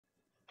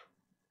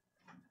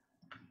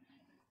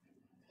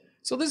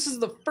So this is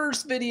the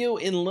first video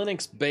in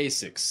Linux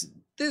Basics.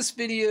 This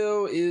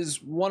video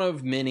is one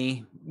of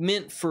many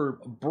meant for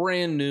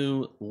brand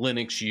new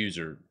Linux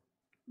user.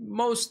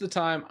 Most of the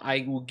time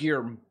I will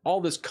gear all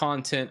this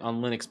content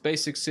on Linux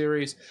Basics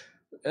series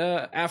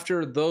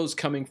after those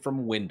coming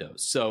from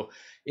Windows. So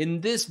in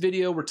this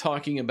video we're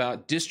talking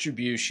about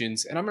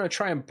distributions, and I'm going to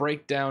try and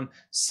break down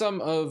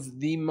some of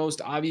the most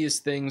obvious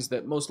things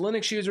that most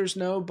Linux users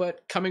know,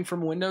 but coming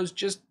from Windows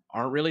just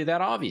aren't really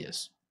that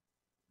obvious.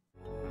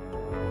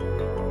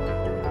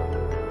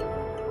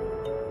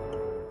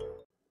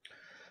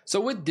 So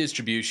with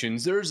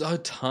distributions, there's a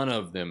ton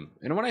of them.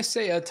 And when I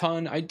say a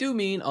ton, I do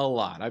mean a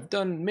lot. I've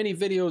done many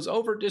videos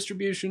over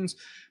distributions,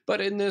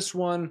 but in this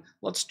one,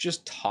 let's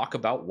just talk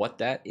about what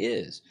that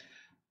is.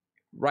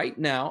 Right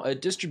now, a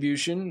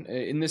distribution,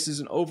 and this is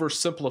an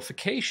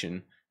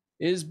oversimplification,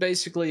 is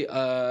basically,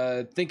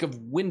 think of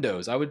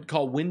Windows. I would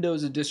call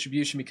Windows a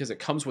distribution because it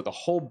comes with a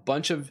whole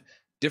bunch of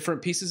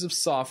different pieces of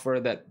software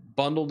that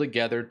bundle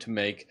together to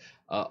make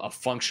a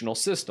functional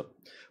system.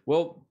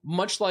 Well,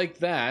 much like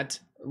that,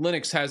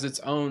 Linux has its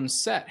own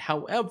set.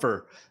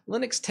 However,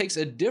 Linux takes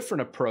a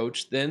different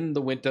approach than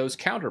the Windows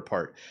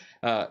counterpart.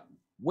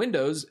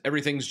 Windows,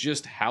 everything's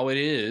just how it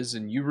is,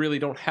 and you really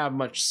don't have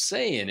much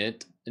say in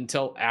it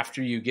until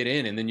after you get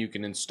in, and then you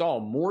can install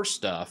more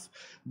stuff.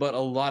 But a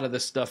lot of the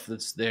stuff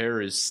that's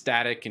there is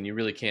static, and you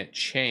really can't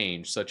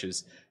change, such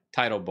as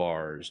title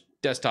bars,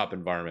 desktop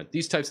environment.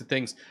 These types of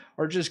things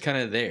are just kind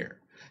of there.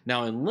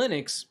 Now in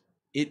Linux,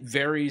 it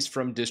varies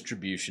from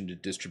distribution to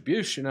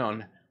distribution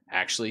on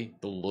actually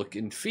the look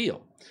and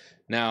feel.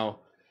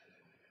 Now,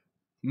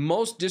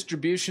 most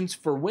distributions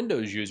for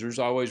Windows users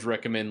always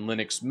recommend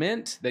Linux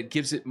Mint. That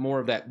gives it more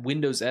of that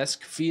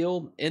Windows-esque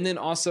feel, and then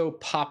also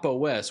Pop!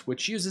 OS,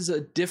 which uses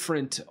a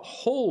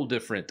whole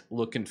different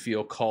look and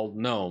feel called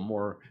GNOME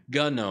or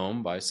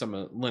GNOME by some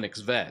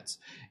Linux vets.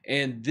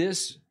 And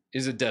this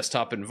is a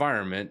desktop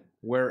environment,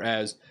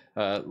 whereas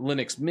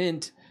Linux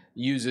Mint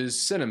uses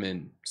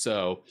Cinnamon.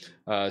 So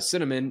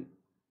Cinnamon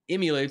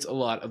emulates a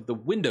lot of the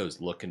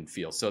Windows look and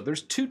feel. So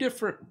there's two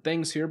different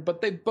things here, but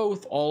they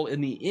both all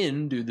in the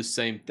end do the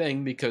same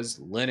thing because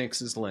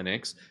Linux is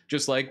Linux,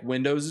 just like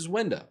Windows is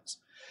Windows.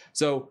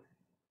 So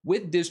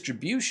with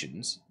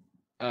distributions,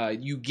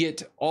 you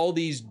get all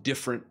these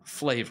different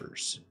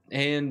flavors,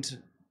 and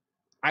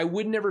I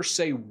would never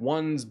say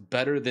one's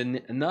better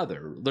than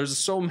another. There's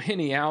so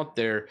many out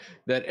there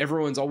that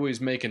everyone's always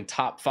making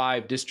top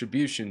 5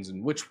 distributions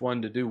and which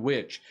one to do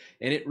which.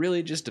 And it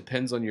really just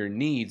depends on your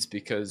needs,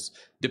 because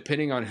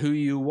depending on who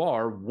you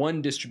are,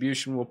 one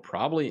distribution will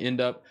probably end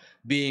up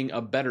being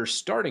a better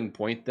starting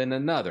point than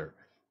another.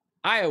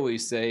 I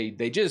always say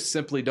they just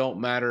simply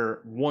don't matter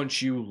once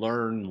you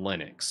learn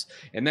Linux.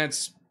 And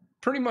that's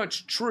pretty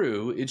much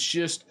true. It's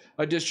just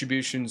a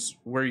distribution's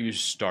where you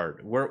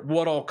start,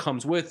 what all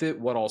comes with it,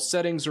 what all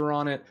settings are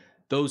on it,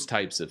 those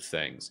types of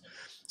things.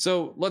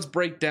 So let's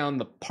break down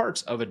the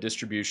parts of a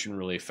distribution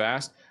really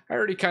fast. I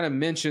already kind of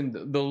mentioned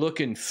the look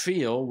and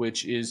feel,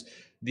 which is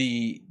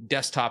the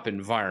desktop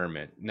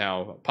environment.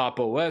 Now, Pop!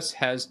 OS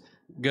has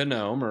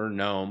GNOME or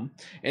GNOME,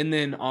 and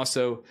then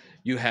also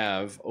you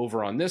have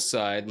over on this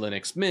side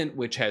Linux Mint,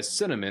 which has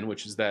Cinnamon,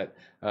 which is that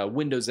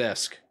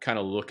Windows-esque kind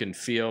of look and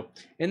feel.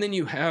 And then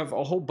you have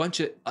a whole bunch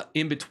of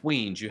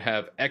in-betweens. You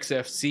have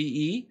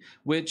XFCE,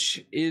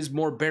 which is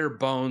more bare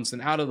bones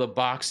and out of the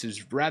box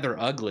is rather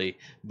ugly,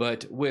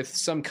 but with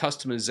some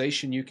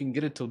customization you can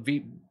get it to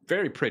be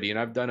very pretty, and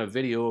I've done a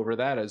video over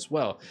that as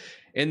well.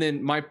 And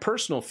then my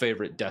personal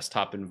favorite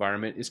desktop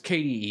environment is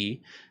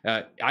KDE.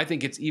 I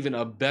think it's even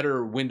a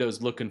better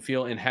Windows look and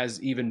feel and has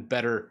even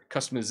better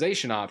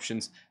customization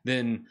options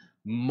than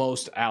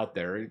most out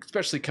there,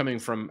 especially coming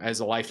from as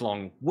a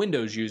lifelong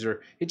Windows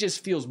user. It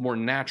just feels more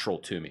natural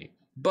to me.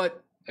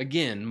 But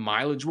again,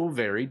 mileage will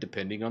vary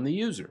depending on the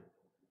user.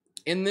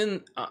 And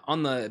then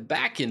on the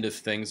back end of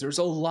things, there's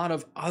a lot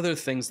of other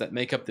things that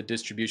make up the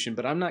distribution,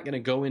 but I'm not going to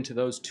go into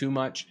those too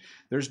much.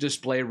 There's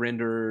display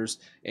renderers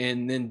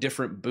and then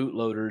different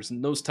bootloaders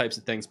and those types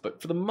of things.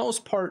 But for the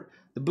most part,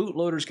 the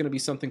bootloader is going to be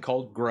something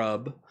called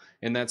Grub,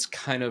 and that's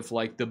kind of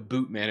like the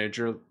boot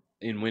manager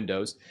in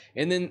Windows.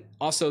 And then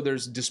also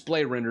there's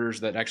display renderers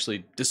that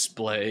actually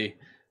display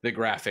the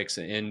graphics,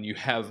 and you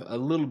have a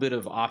little bit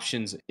of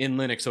options in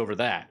Linux over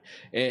that.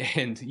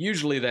 And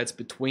usually that's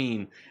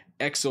between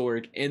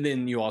Xorg, and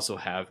then you also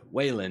have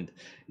Wayland.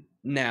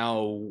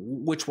 Now,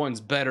 which one's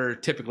better?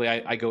 Typically,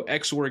 I go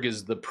Xorg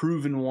is the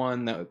proven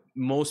one that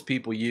most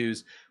people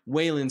use.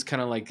 Wayland's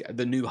kind of like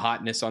the new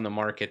hotness on the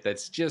market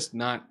that's just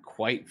not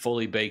quite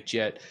fully baked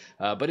yet,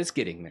 but it's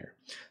getting there.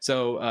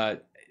 So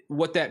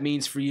what that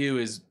means for you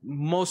is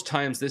most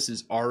times this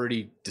is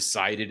already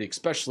decided,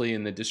 especially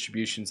in the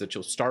distributions that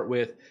you'll start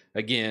with.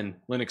 Again,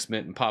 Linux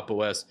Mint and Pop!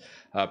 OS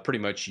pretty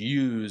much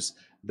use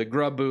the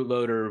Grub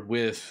bootloader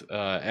with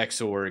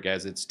Xorg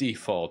as its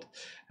default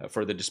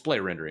for the display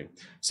rendering.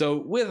 So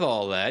with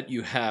all that,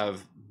 you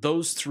have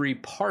those three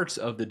parts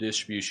of the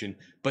distribution,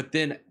 but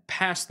then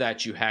past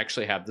that you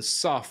actually have the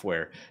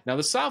software. Now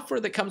the software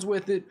that comes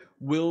with it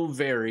will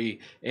vary,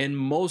 and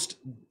most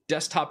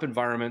desktop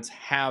environments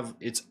have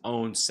its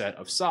own set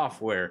of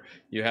software.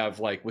 You have,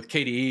 like with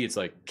KDE, it's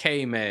like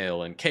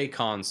Kmail and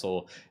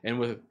Kconsole, and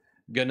with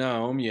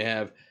GNOME, you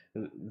have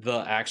the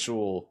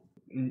actual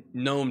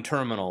GNOME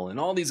terminal and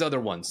all these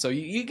other ones. So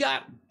you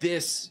got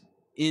this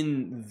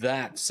in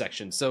that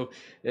section. So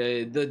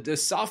the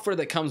software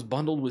that comes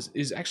bundled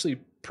is actually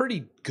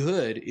pretty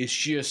good. It's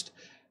just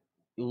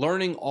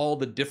learning all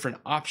the different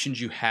options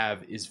you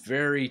have is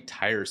very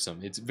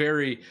tiresome. It's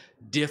very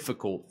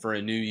difficult for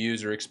a new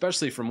user,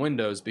 especially from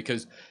Windows,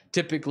 because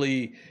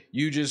typically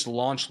you just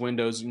launch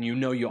Windows and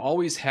you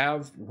always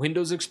have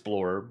Windows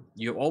Explorer.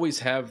 You always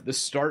have the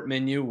start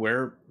menu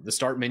where the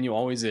start menu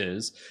always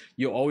is.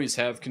 You always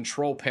have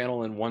control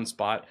panel in one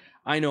spot.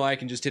 I know I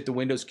can just hit the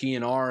Windows key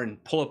and R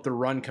and pull up the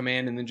run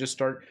command and then just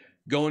start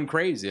going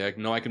crazy. I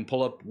know I can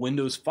pull up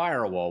Windows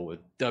Firewall with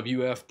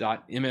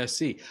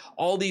wf.msc.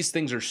 All these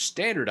things are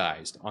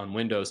standardized on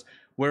Windows,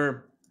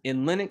 where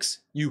in Linux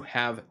you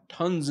have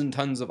tons and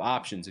tons of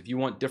options. If you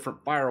want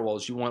different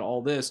firewalls, you want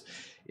all this,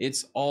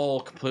 it's all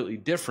completely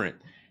different.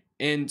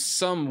 And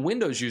some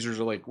Windows users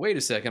are like, wait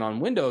a second, on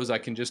Windows I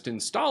can just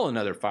install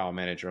another file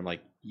manager. I'm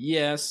like,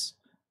 yes,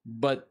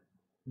 but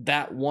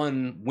that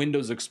one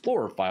Windows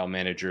Explorer file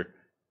manager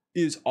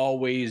is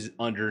always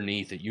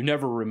underneath it. You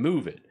never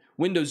remove it.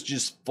 Windows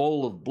just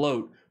full of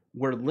bloat,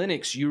 where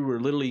Linux, you were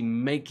literally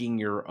making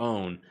your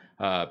own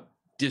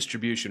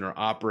distribution or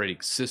operating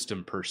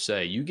system per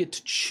se. You get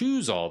to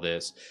choose all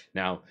this.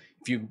 Now,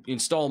 if you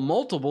install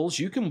multiples,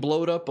 you can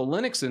bloat up a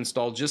Linux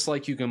install just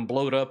like you can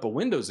bloat up a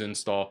Windows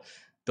install.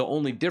 The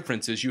only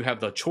difference is you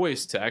have the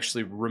choice to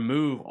actually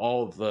remove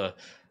all of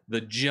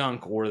the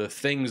junk or the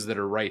things that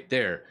are right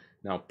there.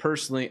 Now,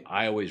 personally,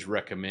 I always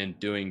recommend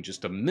doing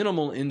just a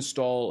minimal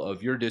install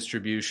of your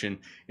distribution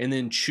and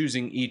then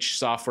choosing each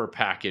software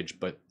package.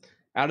 But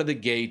out of the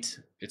gate,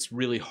 it's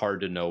really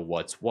hard to know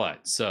what's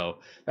what. So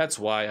that's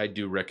why I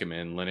do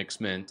recommend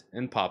Linux Mint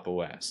and Pop!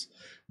 OS.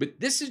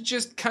 But this is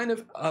just kind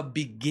of a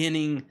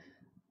beginning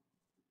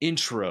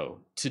intro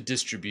to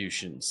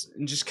distributions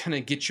and just kind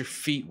of get your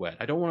feet wet.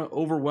 I don't want to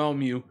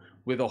overwhelm you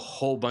with a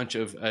whole bunch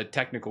of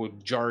technical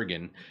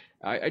jargon.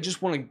 I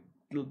just want to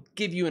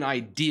give you an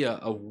idea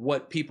of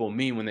what people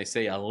mean when they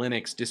say a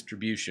Linux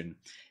distribution.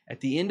 At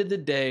the end of the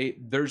day,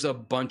 there's a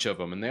bunch of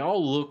them and they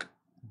all look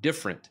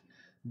different,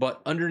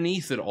 but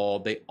underneath it all,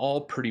 they all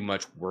pretty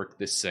much work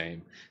the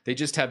same. They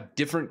just have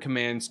different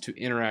commands to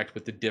interact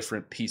with the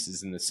different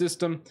pieces in the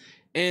system,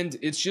 and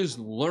it's just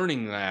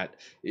learning that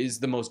is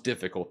the most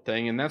difficult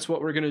thing, and that's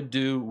what we're going to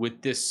do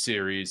with this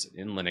series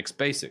in Linux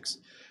Basics.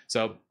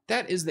 So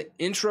that is the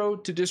intro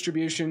to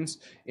distributions.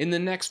 In the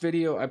next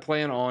video, I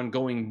plan on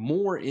going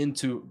more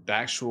into the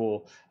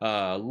actual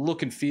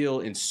look and feel,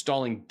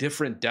 installing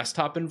different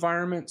desktop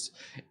environments,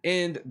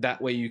 and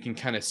that way you can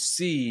kind of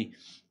see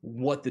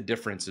what the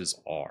differences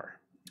are.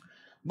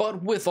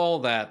 But with all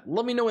that,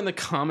 let me know in the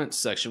comments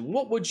section,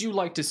 what would you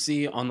like to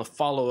see on the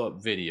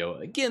follow-up video?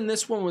 Again,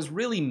 this one was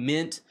really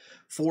meant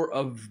for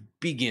a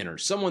beginner,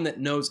 someone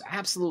that knows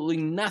absolutely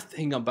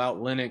nothing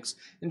about Linux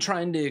and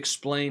trying to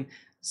explain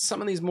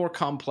some of these more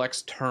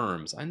complex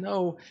terms. I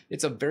know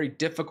it's a very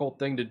difficult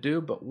thing to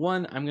do, but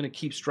one I'm going to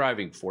keep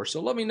striving for.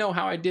 So let me know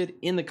how I did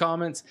in the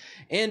comments,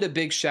 and a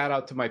big shout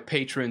out to my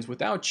patrons.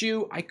 Without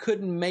you, I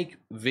couldn't make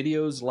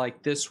videos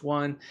like this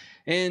one,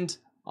 and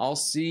I'll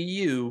see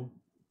you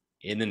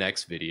in the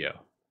next video.